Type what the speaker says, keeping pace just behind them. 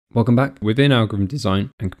Welcome back. Within algorithm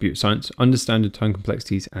design and computer science, understanding time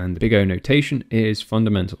complexities and the big O notation is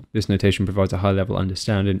fundamental. This notation provides a high-level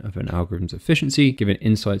understanding of an algorithm's efficiency, giving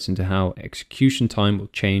insights into how execution time will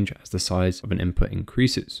change as the size of an input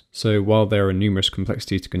increases. So while there are numerous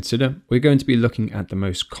complexities to consider, we're going to be looking at the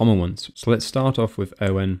most common ones. So let's start off with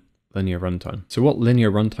ON, linear runtime. So what linear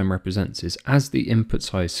runtime represents is as the input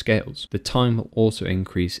size scales, the time will also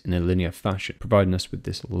increase in a linear fashion, providing us with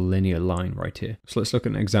this linear line right here. So let's look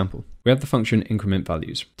at an example. We have the function increment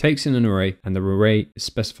values. It takes in an array and the array is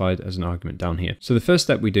specified as an argument down here. So the first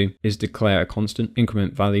step we do is declare a constant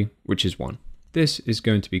increment value, which is 1. This is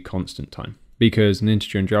going to be constant time, because an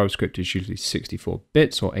integer in JavaScript is usually 64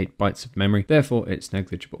 bits or 8 bytes of memory, therefore it's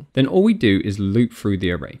negligible. Then all we do is loop through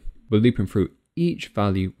the array. We're looping through each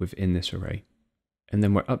value within this array, and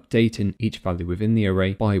then we're updating each value within the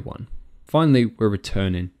array by 1. Finally, we're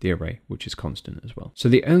returning the array, which is constant as well. So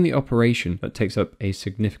the only operation that takes up a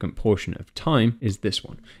significant portion of time is this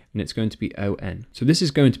one, and it's going to be ON. So this is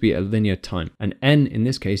going to be a linear time, and N in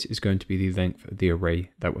this case is going to be the length of the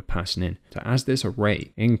array that we're passing in. So as this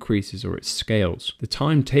array increases or it scales, the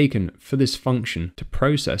time taken for this function to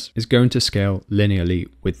process is going to scale linearly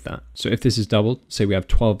with that. So if this is doubled, say we have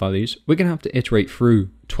 12 values, we're going to have to iterate through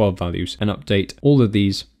 12 values and update all of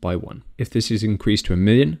these by 1. If this is increased to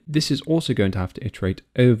 1,000,000, this is also going to have to iterate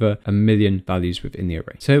over 1,000,000 values within the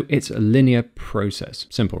array. So it's a linear process.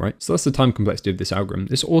 Simple, right? So that's the time complexity of this algorithm.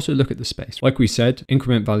 Let's also look at the space. Like we said,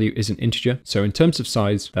 increment value is an integer. So in terms of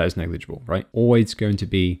size, that is negligible, right? Always going to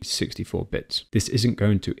be 64 bits. This isn't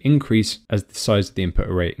going to increase as the size of the input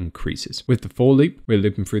array increases. With the for loop, we're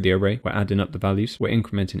looping through the array. We're adding up the values. We're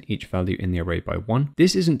incrementing each value in the array by 1.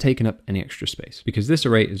 This isn't taking up any extra space because this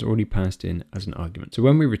array is already passed in as an argument. So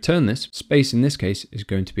when we return this, space in this case is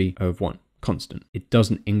going to be O of 1. Constant. It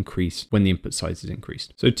doesn't increase when the input size is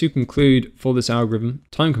increased. So to conclude, for this algorithm,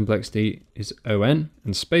 time complexity is ON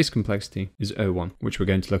and space complexity is O1, which we're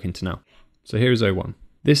going to look into now. So here is O1.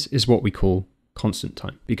 This is what we call constant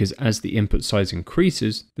time, because as the input size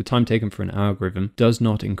increases, the time taken for an algorithm does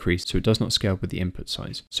not increase, so it does not scale with the input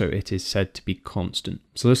size. So it is said to be constant.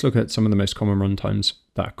 So let's look at some of the most common runtimes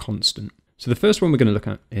that are constant. So the first one we're going to look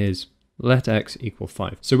at is let x equal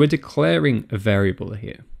 5. So we're declaring a variable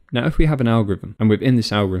here. Now, if we have an algorithm and within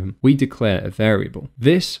this algorithm, we declare a variable,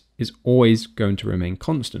 this is always going to remain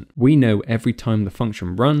constant. We know every time the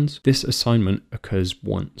function runs, this assignment occurs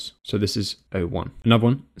once. So this is O1. Another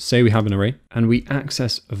one, say we have an array and we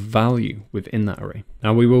access a value within that array.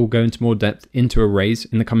 Now we will go into more depth into arrays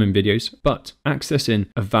in the coming videos, but accessing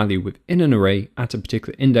a value within an array at a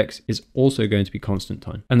particular index is also going to be constant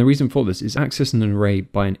time. And the reason for this is accessing an array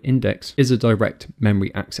by an index is a direct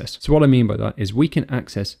memory access. So what I mean by that is we can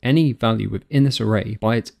access any value within this array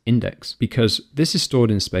by its index because this is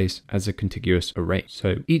stored in space as a contiguous array.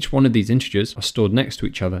 So each one of these integers are stored next to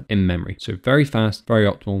each other in memory. So very fast, very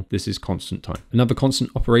optimal. This is constant time. Another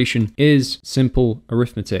constant operation is simple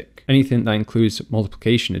arithmetic. Anything that includes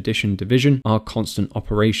multiplication, addition, division are constant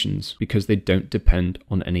operations because they don't depend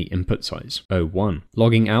on any input size. O1.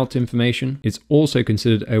 Logging out information is also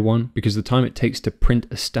considered O1 because the time it takes to print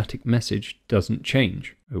a static message doesn't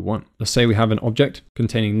change. O1. Let's say we have an object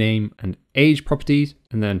containing name and age properties,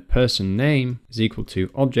 and then person name is equal to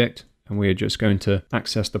object, and we are just going to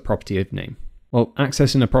access the property of name. Well,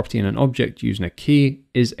 accessing a property in an object using a key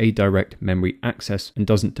is a direct memory access and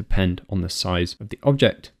doesn't depend on the size of the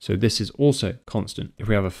object. So this is also constant. If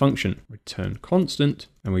we have a function return constant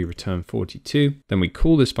and we return 42, then we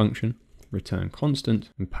call this function return constant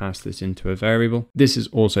and pass this into a variable. This is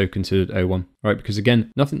also considered O1, right? Because again,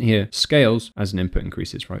 nothing here scales as an input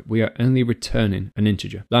increases, right? We are only returning an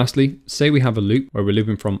integer. Lastly, say we have a loop where we're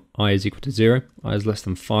looping from I is equal to 0, I is less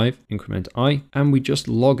than 5, increment I, and we just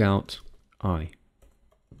log out I.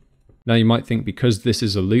 Now you might think because this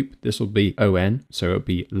is a loop, this will be ON, so it'll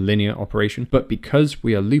be linear operation. But because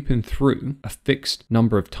we are looping through a fixed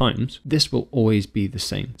number of times, this will always be the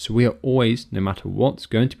same. So we are always, no matter what,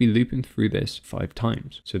 going to be looping through this 5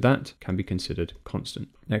 times. So that can be considered constant.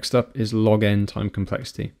 Next up is log n time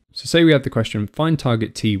complexity. So say we have the question, find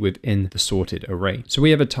target t within the sorted array. So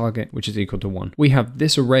we have a target which is equal to 1. We have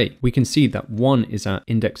this array. We can see that 1 is at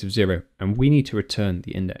index of 0 and we need to return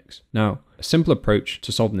the index. Now, a simple approach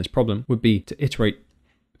to solving this problem would be to iterate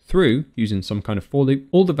through using some kind of for loop,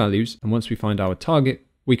 all the values, and once we find our target,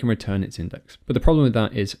 we can return its index. But the problem with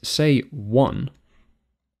that is say 1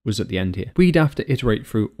 was at the end here. We'd have to iterate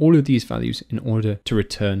through all of these values in order to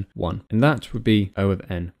return 1. And that would be O of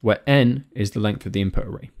n, where n is the length of the input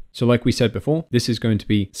array. So like we said before, this is going to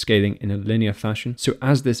be scaling in a linear fashion. So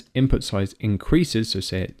as this input size increases, so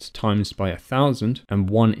say it's times by 1,000 and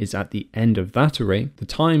 1 is at the end of that array, the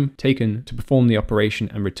time taken to perform the operation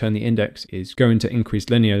and return the index is going to increase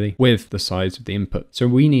linearly with the size of the input. So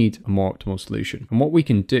we need a more optimal solution. And what we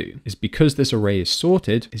can do is, because this array is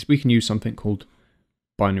sorted, is we can use something called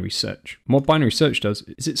binary search. And what binary search does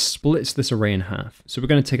is it splits this array in half. So we're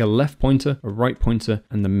going to take a left pointer, a right pointer,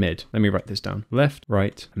 and the mid. Let me write this down. Left,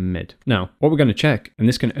 right, and mid. Now, what we're going to check, and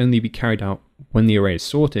this can only be carried out when the array is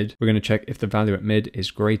sorted, we're going to check if the value at mid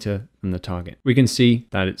is greater than the target. We can see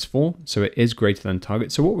that it's 4, so it is greater than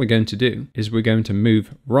target. So what we're going to do is we're going to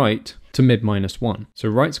move right to mid -1. So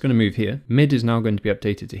right's going to move here, mid is now going to be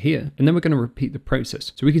updated to here, and then we're going to repeat the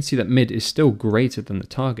process. So we can see that mid is still greater than the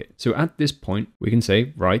target. So at this point, we can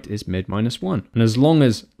say right is mid -1. And as long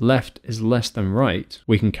as left is less than right,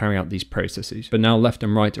 we can carry out these processes. But now left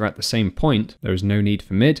and right are at the same point, there is no need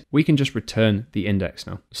for mid. We can just return the index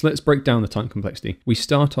now. So let's break down the time complexity. We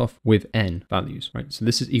start off with n values, right? So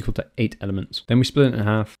this is equal to 8 elements. Then we split it in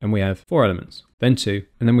half and we have 4 elements, then 2,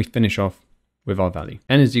 and then we finish off with our value.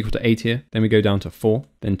 N is equal to 8 here, then we go down to 4,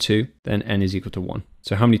 then 2, then n is equal to 1.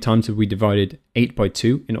 So how many times have we divided 8 by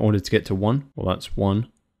 2 in order to get to 1? Well, that's 1,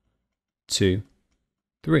 2,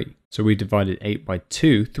 3. So we divided 8 by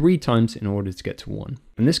 2 3 times in order to get to 1.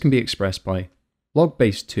 And this can be expressed by log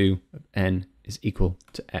base 2 of n is equal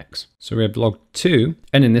to x. So we have log 2,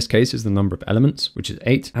 n in this case is the number of elements, which is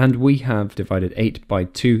 8, and we have divided 8 by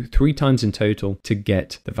 2 3 times in total to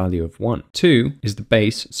get the value of 1. 2 is the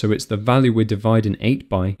base, so it's the value we're dividing 8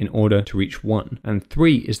 by in order to reach 1, and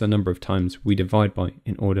 3 is the number of times we divide by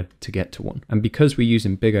in order to get to 1. And because we're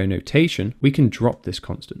using big O notation, we can drop this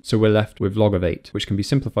constant. So we're left with log of 8, which can be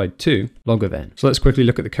simplified to log of n. So let's quickly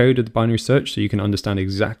look at the code of the binary search so you can understand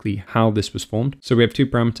exactly how this was formed. So we have 2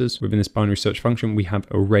 parameters within this binary search function. We have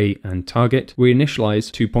array and target. We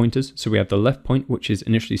initialize 2 pointers. So we have the left point, which is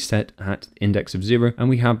initially set at index of 0, and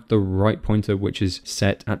we have the right pointer, which is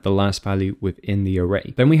set at the last value within the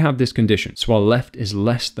array. Then we have this condition. So our left is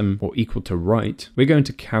less than or equal to right. We're going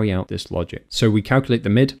to carry out this logic. So we calculate the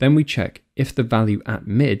mid, then we check if the value at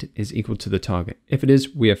mid is equal to the target. If it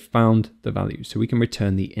is, we have found the value. So we can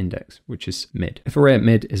return the index, which is mid. If array at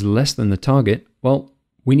mid is less than the target, well,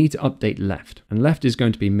 we need to update left, and left is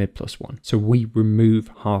going to be mid +1. So we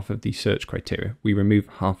remove half of the search criteria. We remove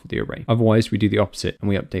half of the array. Otherwise, we do the opposite and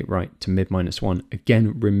we update right to mid -1,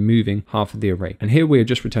 again, removing half of the array. And here we are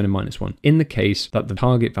just returning -1. In the case that the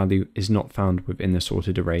target value is not found within the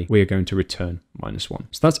sorted array, we are going to return -1.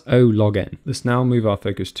 So that's O log n. Let's now move our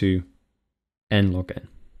focus to n log n.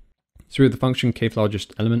 Through the function kth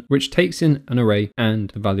largest element, which takes in an array and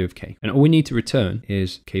the value of k. And all we need to return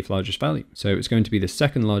is kth largest value. So it's going to be the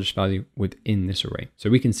second largest value within this array. So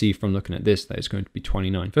we can see from looking at this that it's going to be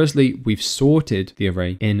 29. Firstly, we've sorted the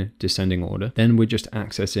array in descending order. Then we're just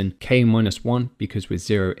accessing k-1 because with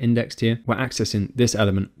 0 indexed here, we're accessing this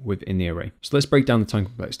element within the array. So let's break down the time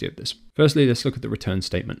complexity of this. Firstly, let's look at the return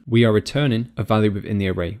statement. We are returning a value within the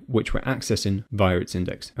array, which we're accessing via its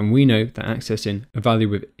index. And we know that accessing a value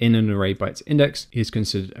within an array by its index is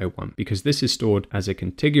considered O1 because this is stored as a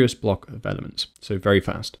contiguous block of elements. So very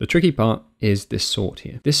fast. The tricky part is this sort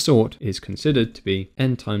here. This sort is considered to be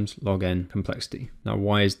n times log n complexity. Now,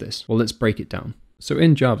 why is this? Well, let's break it down. So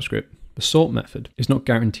in JavaScript, the sort method is not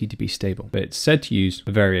guaranteed to be stable, but it's said to use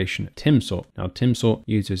a variation of timSort. Now, timSort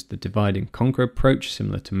uses the divide and conquer approach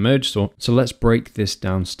similar to merge sort. So let's break this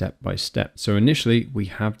down step by step. So initially we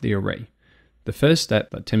have the array. The first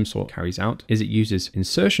step that timSort carries out is it uses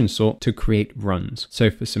insertion sort to create runs.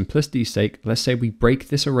 So for simplicity's sake, let's say we break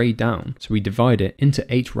this array down. So we divide it into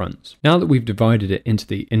 8 runs. Now that we've divided it into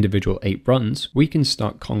the individual 8 runs, we can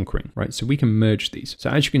start conquering, right? So we can merge these.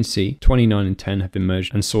 So as you can see, 29 and 10 have been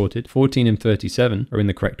merged and sorted. 14 and 37 are in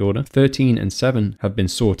the correct order. 13 and 7 have been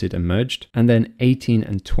sorted and merged. And then 18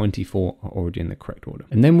 and 24 are already in the correct order.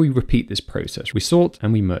 And then we repeat this process. We sort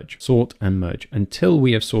and we merge, sort and merge until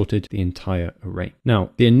we have sorted the entire array. Now,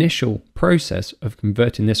 the initial process of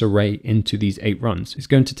converting this array into these 8 runs is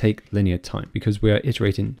going to take linear time because we are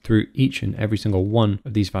iterating through each and every single one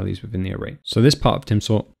of these values within the array. So this part of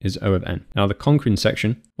timSort is O of n. Now the conquering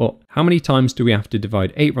section, well, how many times do we have to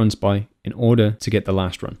divide 8 runs by in order to get the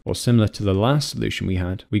last run? Or similar to the last solution we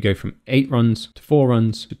had, we go from 8 runs to 4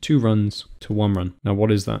 runs to 2 runs to 1 run. Now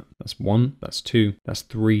what is that? That's 1, that's 2, that's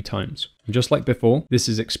 3 times. And just like before, this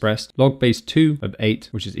is expressed log base 2 of 8,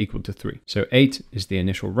 which is equal to 3. So 8 is the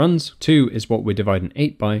initial runs, 2 is what we're dividing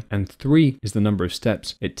 8 by, and 3 is the number of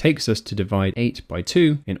steps it takes us to divide 8 by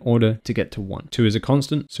 2 in order to get to 1. 2 is a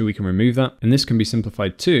constant, so we can remove that. And this can be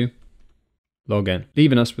simplified to log n,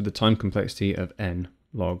 leaving us with the time complexity of n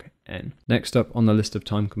log n. Next up on the list of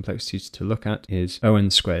time complexities to look at is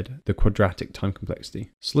O(n)², the quadratic time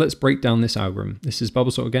complexity. So let's break down this algorithm. This is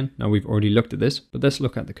bubble sort again. Now we've already looked at this, but let's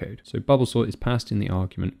look at the code. So bubble sort is passed in the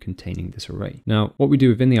argument containing this array. Now what we do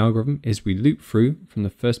within the algorithm is we loop through from the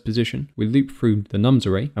first position, we loop through the nums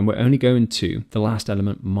array, and we're only going to the last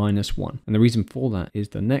element -1. And the reason for that is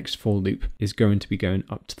the next for loop is going to be going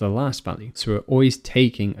up to the last value. So we're always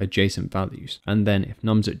taking adjacent values. And then if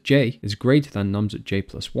nums at j is greater than nums at j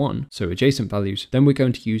plus 1, so adjacent values, then we're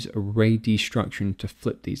going to use array destruction to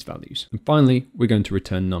flip these values. And finally, we're going to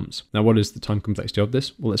return nums. Now, what is the time complexity of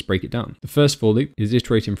this? Well, let's break it down. The first for loop is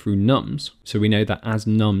iterating through nums. So we know that as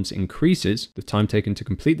nums increases, the time taken to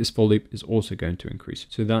complete this for loop is also going to increase.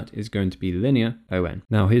 So that is going to be linear O(n).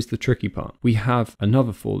 Now, here's the tricky part. We have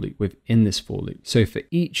another for loop within this for loop. So for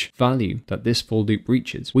each value that this for loop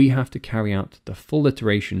reaches, we have to carry out the full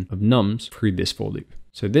iteration of nums through this for loop.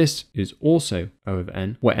 So this is also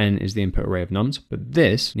O(n), where n is the input array of nums, but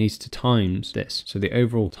this needs to times this. So the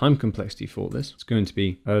overall time complexity for this is going to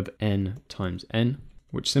be O(n) times n,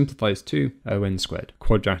 which simplifies to O(n)²,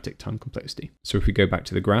 quadratic time complexity. So if we go back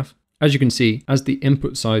to the graph, as you can see, as the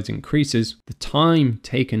input size increases, the time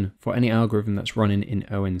taken for any algorithm that's running in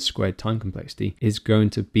O(n)² time complexity is going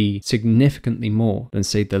to be significantly more than,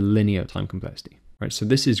 say, the linear time complexity. Right, so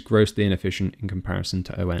this is grossly inefficient in comparison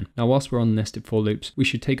to O(n). Now, whilst we're on nested for loops, we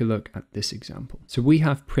should take a look at this example. So we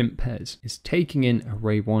have print pairs. It's taking in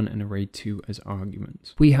array 1 and array 2 as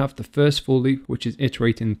arguments. We have the first for loop, which is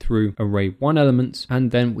iterating through array 1 elements,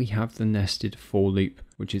 and then we have the nested for loop,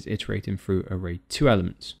 which is iterating through array 2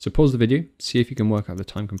 elements. So pause the video, see if you can work out the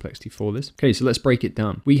time complexity for this. Okay, so let's break it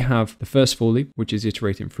down. We have the first for loop, which is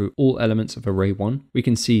iterating through all elements of array 1. We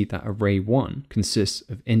can see that array 1 consists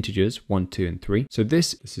of integers 1, 2, and 3. So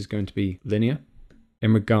this is going to be linear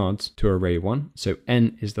in regards to array 1. So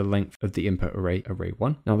n is the length of the input array, array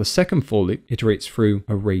 1. Now the second for loop iterates through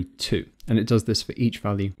array 2. And it does this for each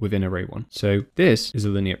value within array 1. So this is a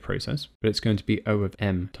linear process, but it's going to be O of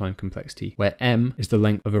m time complexity, where m is the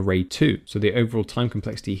length of array 2. So the overall time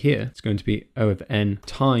complexity here is going to be O of n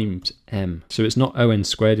times m. So it's not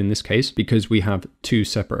O(n)² in this case, because we have two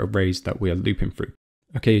separate arrays that we are looping through.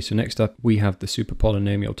 Okay, so next up, we have the super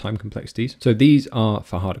polynomial time complexities. So these are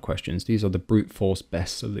for harder questions. These are the brute force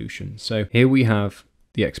best solutions. So here we have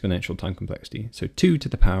the exponential time complexity, so 2 to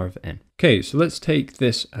the power of n. Okay, so let's take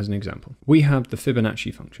this as an example. We have the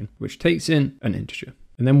Fibonacci function, which takes in an integer.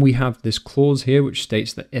 And then we have this clause here, which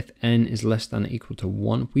states that if n is less than or equal to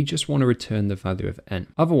 1, we just want to return the value of n.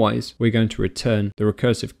 Otherwise, we're going to return the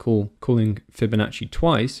recursive call, calling Fibonacci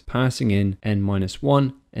twice, passing in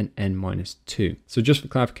n-1 and n-2. So just for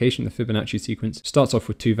clarification, the Fibonacci sequence starts off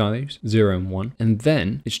with two values, 0 and 1, and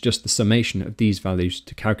then it's just the summation of these values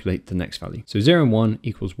to calculate the next value. So 0 and 1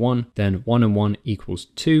 equals 1, then 1 and 1 equals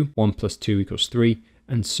 2, 1 plus 2 equals 3,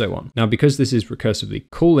 and so on. Now, because this is recursively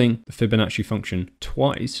calling the Fibonacci function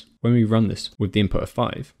twice, when we run this with the input of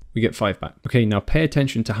 5, we get 5 back. Okay, now pay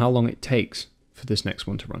attention to how long it takes for this next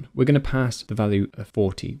one to run. We're going to pass the value of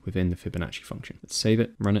 40 within the Fibonacci function. Let's save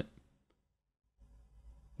it, run it.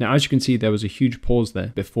 Now, as you can see, there was a huge pause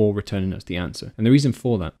there before returning us the answer. And the reason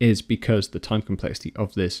for that is because the time complexity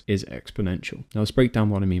of this is exponential. Now, let's break down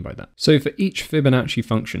what I mean by that. So for each Fibonacci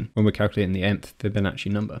function, when we're calculating the nth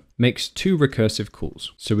Fibonacci number, makes two recursive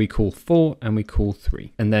calls. So we call 4 and we call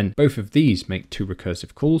 3. And then both of these make two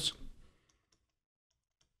recursive calls,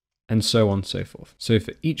 and so on and so forth. So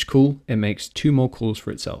for each call, it makes two more calls for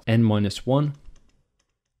itself, n-1,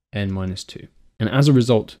 n-2. And as a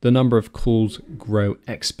result, the number of calls grow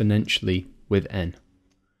exponentially with n.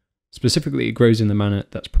 Specifically, it grows in the manner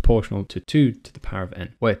that's proportional to 2 to the power of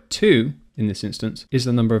n, where 2, in this instance, is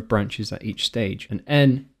the number of branches at each stage, and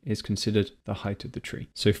n is considered the height of the tree.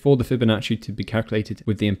 So for the Fibonacci to be calculated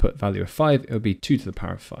with the input value of 5, it would be 2 to the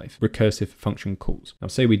power of 5 recursive function calls. Now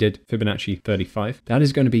say we did Fibonacci 35, that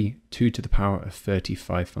is going to be 2 to the power of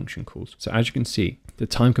 35 function calls. So as you can see, the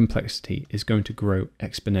time complexity is going to grow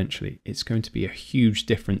exponentially. It's going to be a huge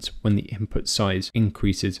difference when the input size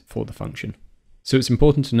increases for the function. So it's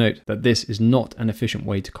important to note that this is not an efficient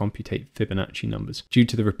way to computate Fibonacci numbers due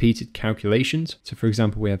to the repeated calculations. So for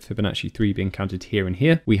example, we have Fibonacci 3 being counted here and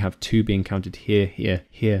here, we have 2 being counted here, here,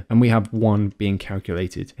 here, and we have 1 being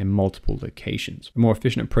calculated in multiple locations. A more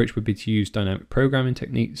efficient approach would be to use dynamic programming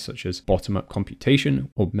techniques such as bottom-up computation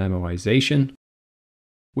or memoization.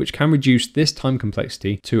 which can reduce this time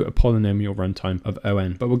complexity to a polynomial runtime of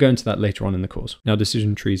on, but we'll go into that later on in the course. Now,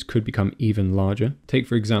 decision trees could become even larger. Take,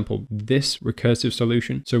 for example, this recursive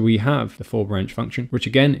solution. So we have the for branch function, which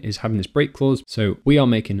again is having this break clause. So we are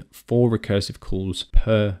making 4 recursive calls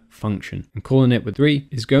per function, and calling it with 3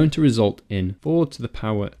 is going to result in 4 to the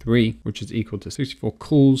power 3, which is equal to 64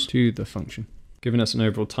 calls to the function, giving us an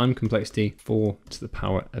overall time complexity 4 to the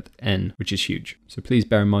power of n, which is huge. So please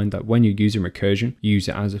bear in mind that when you're using recursion, use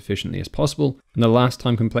it as efficiently as possible. And the last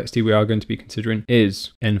time complexity we are going to be considering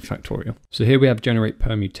is n factorial. So here we have generate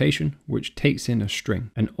permutation, which takes in a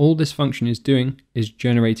string. And all this function is doing is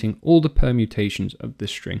generating all the permutations of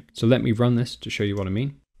this string. So let me run this to show you what I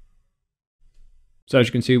mean. So as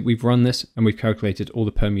you can see, we've run this and we've calculated all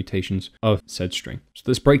the permutations of said string. So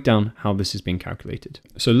let's break down how this is being calculated.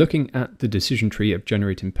 So looking at the decision tree of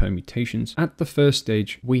generating permutations, at the first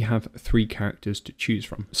stage, we have 3 characters to choose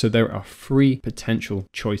from. So there are 3 potential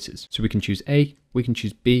choices. So we can choose A, we can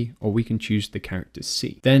choose B, or we can choose the character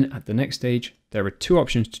C. Then at the next stage, there are 2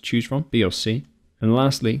 options to choose from, B or C. And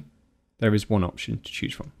lastly, there is 1 option to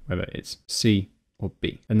choose from, whether it's C or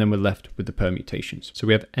B. And then we're left with the permutations. So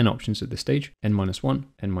we have n options at this stage, n-1,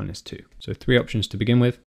 n-2. So 3 options to begin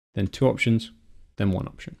with, then 2 options, then 1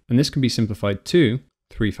 option. And this can be simplified to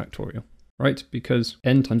 3 factorial, right? Because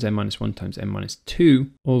n times n-1 times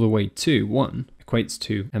n-2 all the way to 1 equates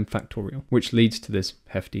to n factorial, which leads to this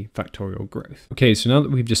hefty factorial growth. Okay, so now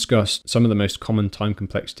that we've discussed some of the most common time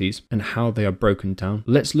complexities and how they are broken down,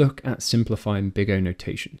 let's look at simplifying big O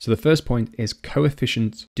notation. So the first point is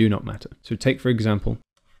coefficients do not matter. So take, for example,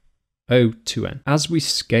 O to n. As we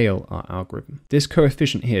scale our algorithm, this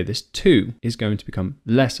coefficient here, this 2, is going to become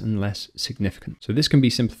less and less significant. So this can be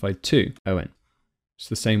simplified to on. It's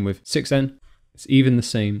the same with 6n. It's even the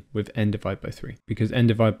same with n divided by 3, because n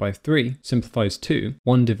divided by 3 simplifies to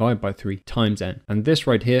 1 divided by 3 times n. And this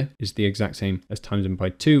right here is the exact same as times n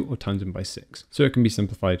by 2 or times n by 6. So it can be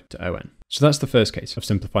simplified to on. So that's the first case of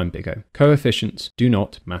simplifying big O. Coefficients do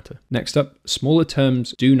not matter. Next up, smaller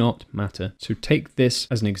terms do not matter. So take this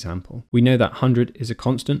as an example. We know that 100 is a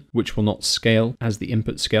constant, which will not scale as the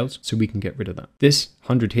input scales, so we can get rid of that. This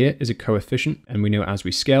 100 here is a coefficient, and we know as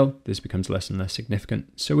we scale, this becomes less and less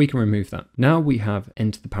significant, so we can remove that. Now we have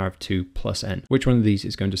n to the power of 2 plus n. Which one of these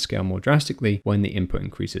is going to scale more drastically when the input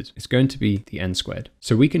increases? It's going to be the n squared.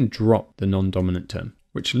 So we can drop the non-dominant term,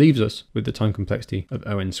 which leaves us with the time complexity of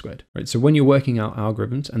on squared, right? So when you're working out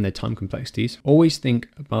algorithms and their time complexities, always think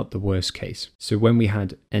about the worst case. So when we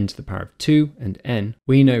had n to the power of 2 and n,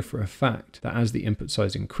 we know for a fact that as the input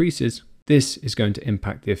size increases, this is going to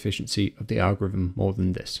impact the efficiency of the algorithm more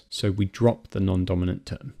than this. So we drop the non-dominant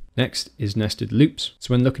term. Next is nested loops.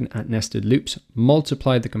 So when looking at nested loops,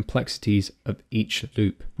 multiply the complexities of each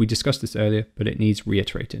loop. We discussed this earlier, but it needs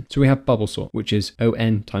reiterating. So we have bubble sort, which is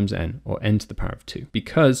on times n, or n to the power of 2,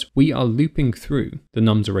 because we are looping through the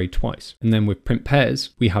nums array twice. And then with print pairs,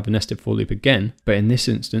 we have a nested for loop again, but in this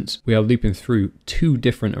instance, we are looping through 2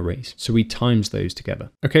 different arrays. So we times those together.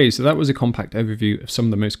 Okay, so that was a compact overview of some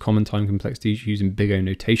of the most common time complexities using big O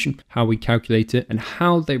notation, how we calculate it, and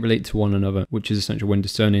how they relate to one another, which is essential when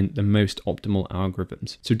discerning the most optimal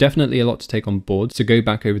algorithms. So definitely a lot to take on board. So go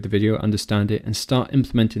back over the video, understand it, and start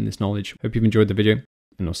implementing this knowledge. Hope you've enjoyed the video,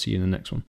 and I'll see you in the next one.